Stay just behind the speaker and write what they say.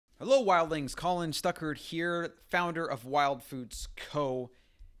Hello, Wildlings. Colin Stuckert here, founder of Wild Foods Co.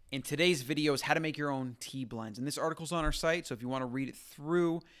 And today's video is how to make your own tea blends. And this article's on our site, so if you want to read it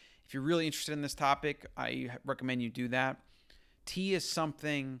through, if you're really interested in this topic, I recommend you do that. Tea is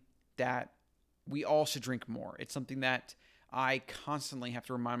something that we all should drink more. It's something that I constantly have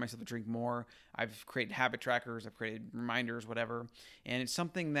to remind myself to drink more. I've created habit trackers, I've created reminders, whatever. And it's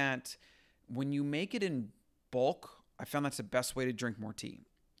something that when you make it in bulk, I found that's the best way to drink more tea.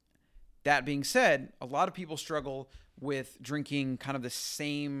 That being said, a lot of people struggle with drinking kind of the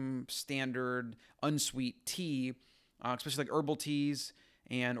same standard unsweet tea, especially like herbal teas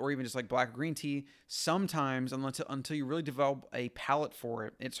or even just like black or green tea. Sometimes, until you really develop a palate for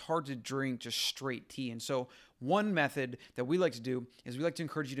it, it's hard to drink just straight tea. And so one method that we like to do is we like to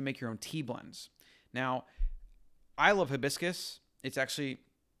encourage you to make your own tea blends. Now, I love hibiscus. It's actually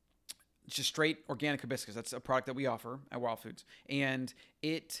just straight organic hibiscus. That's a product that we offer at Wild Foods. And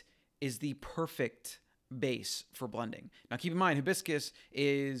it is the perfect base for blending. Now, keep in mind, hibiscus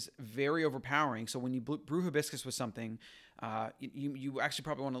is very overpowering. So when you brew hibiscus with something, you actually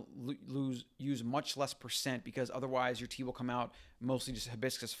probably want to use much less percent, because otherwise your tea will come out mostly just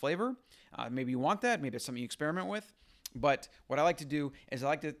hibiscus flavor. Maybe you want that. Maybe it's something you experiment with. But what I like to do is I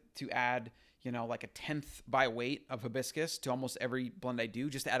like to add, like a 1/10 by weight of hibiscus to almost every blend I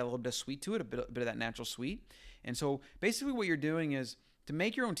do, just to add a little bit of sweet to it, a bit of that natural sweet. And so basically what you're doing is, to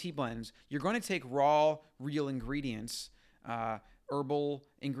make your own tea blends, you're going to take raw, real ingredients, herbal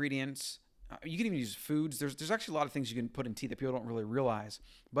ingredients. You can even use foods. There's actually a lot of things you can put in tea that people don't really realize.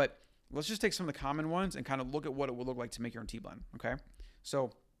 But let's just take some of the common ones and kind of look at what it would look like to make your own tea blend, okay?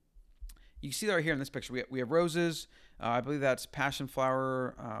 So you see that right here in this picture. We have roses. I believe that's passion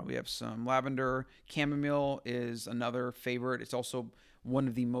flower. We have some lavender. Chamomile is another favorite. It's also one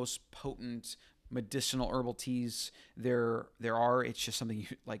of the most potent medicinal herbal teas there are. It's just something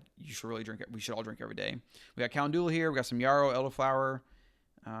you should really drink. We should all drink every day. We got calendula here. We got some yarrow, elderflower.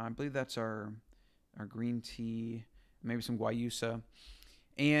 I believe that's our green tea. Maybe some guayusa.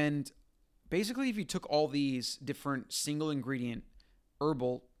 And basically, if you took all these different single ingredient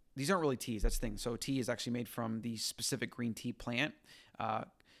herbal, these aren't really teas. That's the thing. So tea is actually made from the specific green tea plant.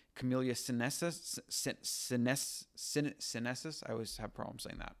 Camellia sinensis. I always have problems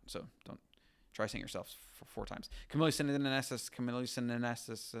saying that, so don't try saying yourself for 4 times. Camellia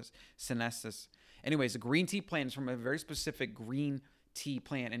sinensis. Anyways, the green tea plant is from a very specific green tea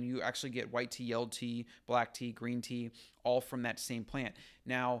plant, and you actually get white tea, yellow tea, black tea, green tea, all from that same plant.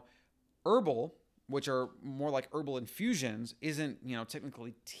 Now, herbal, which are more like herbal infusions, isn't,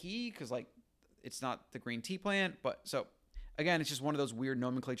 technically tea, because it's not the green tea plant. But so again, it's just one of those weird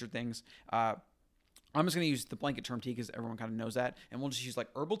nomenclature things. I'm just going to use the blanket term tea because everyone kind of knows that. And we'll just use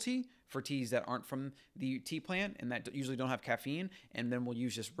herbal tea for teas that aren't from the tea plant and that usually don't have caffeine. And then we'll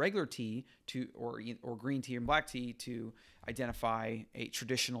use just regular tea or green tea and black tea to identify a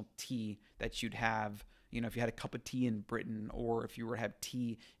traditional tea that you'd have. If you had a cup of tea in Britain, or if you were to have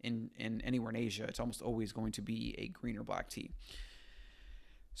tea in anywhere in Asia, it's almost always going to be a green or black tea.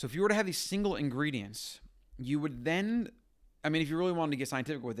 So if you were to have these single ingredients, you would then, if you really wanted to get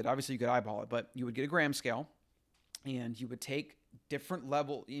scientific with it, obviously you could eyeball it, but you would get a gram scale and you would take different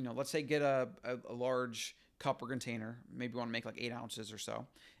level, let's say get a large cup or container. Maybe you want to make 8 ounces or so.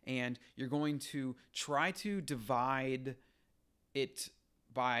 And you're going to try to divide it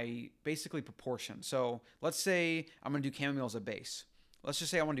by basically proportion. So let's say I'm going to do chamomile as a base. Let's just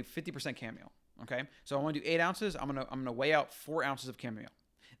say I want to do 50% chamomile. Okay. So I want to do 8 ounces. I'm going to weigh out 4 ounces of chamomile.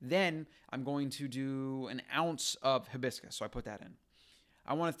 Then I'm going to do an ounce of hibiscus. So I put that in.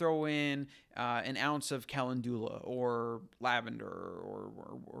 I want to throw in an ounce of calendula or lavender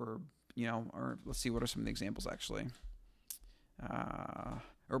or let's see, what are some of the examples actually?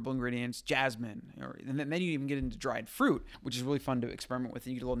 Herbal ingredients, jasmine, and then you even get into dried fruit, which is really fun to experiment with,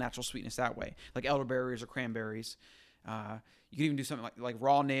 and you get a little natural sweetness that way, like elderberries or cranberries. You can even do something like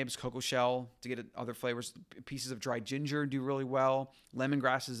raw nibs, cocoa shell to get other flavors. Pieces of dried ginger do really well.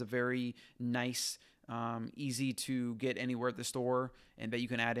 Lemongrass is a very nice, easy to get anywhere at the store and that you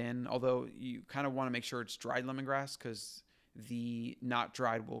can add in. Although you kind of want to make sure it's dried lemongrass, because the not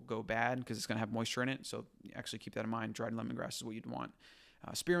dried will go bad because it's going to have moisture in it. So actually keep that in mind. Dried lemongrass is what you'd want.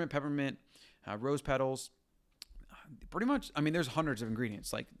 Spearmint, peppermint, rose petals. Pretty much, there's hundreds of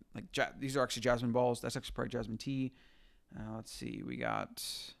ingredients. These are actually jasmine balls. That's actually probably jasmine tea. Let's see, we got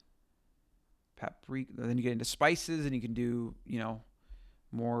paprika. Then you get into spices, and you can do,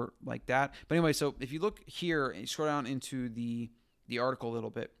 more like that. But anyway, so if you look here and you scroll down into the article a little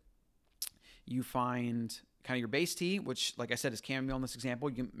bit, you find kind of your base tea, which, like I said, is chamomile in this example.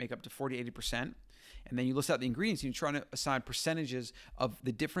 You can make up to 40 to 80%. And then you list out the ingredients and you try to assign percentages of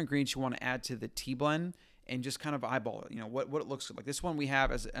the different ingredients you want to add to the tea blend and just kind of eyeball it, what it looks like. This one we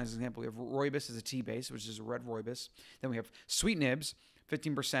have, as an example, we have rooibos as a tea base, which is a red rooibos. Then we have sweet nibs,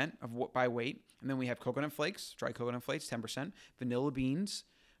 15% by weight. And then we have coconut flakes, dry coconut flakes, 10%, vanilla beans,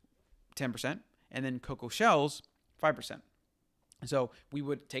 10%, and then cocoa shells, 5%. So we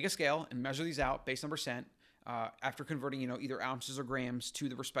would take a scale and measure these out based on percent after converting, either ounces or grams to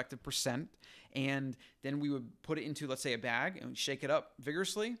the respective percent. And then we would put it into, let's say, a bag and shake it up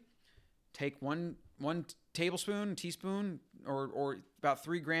vigorously. Take one tablespoon, teaspoon, or about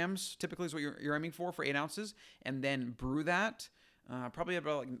 3 grams typically is what you're aiming for 8 ounces. And then brew that probably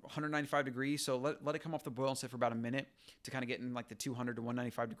about like 195 degrees. So let it come off the boil and sit for about a minute to kind of get in like the 200 to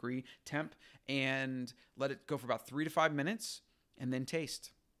 195 degree temp, and let it go for about 3 to 5 minutes. And then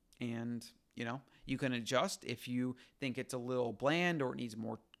taste. And, you can adjust if you think it's a little bland or it needs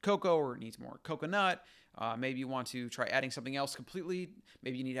more cocoa or it needs more coconut. Maybe you want to try adding something else completely.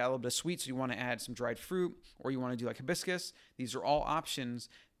 Maybe you need to add a little bit of sweet, so you want to add some dried fruit, or you want to do like hibiscus. These are all options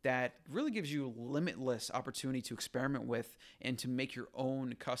that really gives you limitless opportunity to experiment with and to make your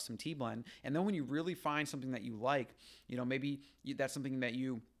own custom tea blend. And then when you really find something that you like, maybe that's something that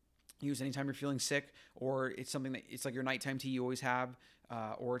you use anytime you're feeling sick, or it's something that it's like your nighttime tea you always have,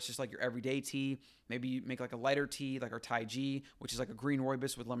 or it's just like your everyday tea. Maybe you make like a lighter tea, like our Tai Chi, which is like a green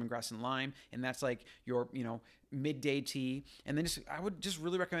rooibos with lemongrass and lime, and that's like your midday tea. And then I would just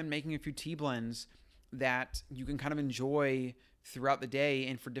really recommend making a few tea blends that you can kind of enjoy throughout the day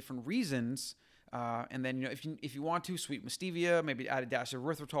and for different reasons. And then, if you want to, sweeten with stevia, maybe add a dash of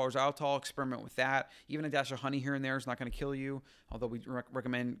erythritol or xylitol, experiment with that. Even a dash of honey here and there is not going to kill you, although we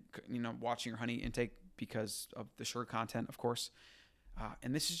recommend, watching your honey intake because of the sugar content, of course.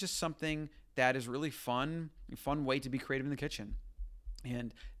 And this is just something that is really fun way to be creative in the kitchen.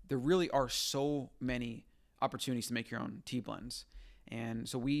 And there really are so many opportunities to make your own tea blends. And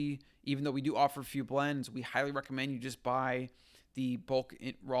so even though we do offer a few blends, we highly recommend you just buy the bulk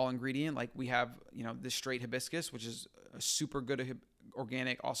raw ingredient. Like we have, this straight hibiscus, which is a super good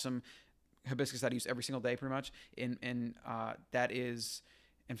organic, awesome hibiscus that I use every single day pretty much. And that is,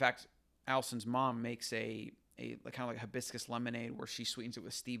 in fact, Allison's mom makes a kind of like hibiscus lemonade where she sweetens it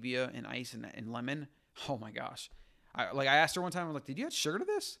with stevia and ice and lemon. Oh my gosh. I asked her one time, I'm like, did you add sugar to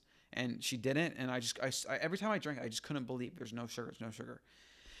this? And she didn't. And I every time I drank it, I just couldn't believe there's no sugar.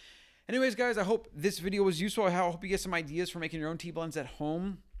 Anyways, guys, I hope this video was useful. I hope you get some ideas for making your own tea blends at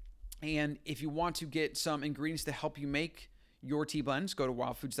home. And if you want to get some ingredients to help you make your tea blends, go to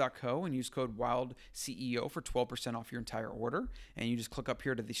wildfoods.co and use code WILDCEO for 12% off your entire order. And you just click up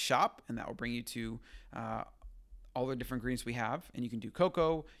here to the shop, and that will bring you to all the different ingredients we have. And you can do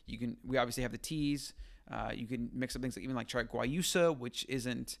cocoa. We obviously have the teas. You can mix up things like, even like try guayusa, which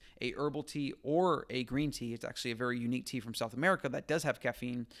isn't a herbal tea or a green tea. It's actually a very unique tea from South America that does have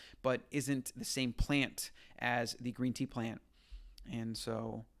caffeine, but isn't the same plant as the green tea plant. And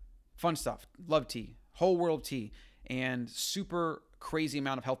so fun stuff. Love tea. Whole world tea. And super crazy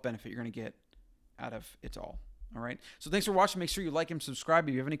amount of health benefit you're going to get out of it all. All right. So thanks for watching. Make sure you like and subscribe.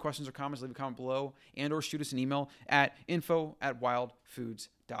 If you have any questions or comments, leave a comment below and or shoot us an email at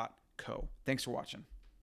info@wildfoods.co. Thanks for watching.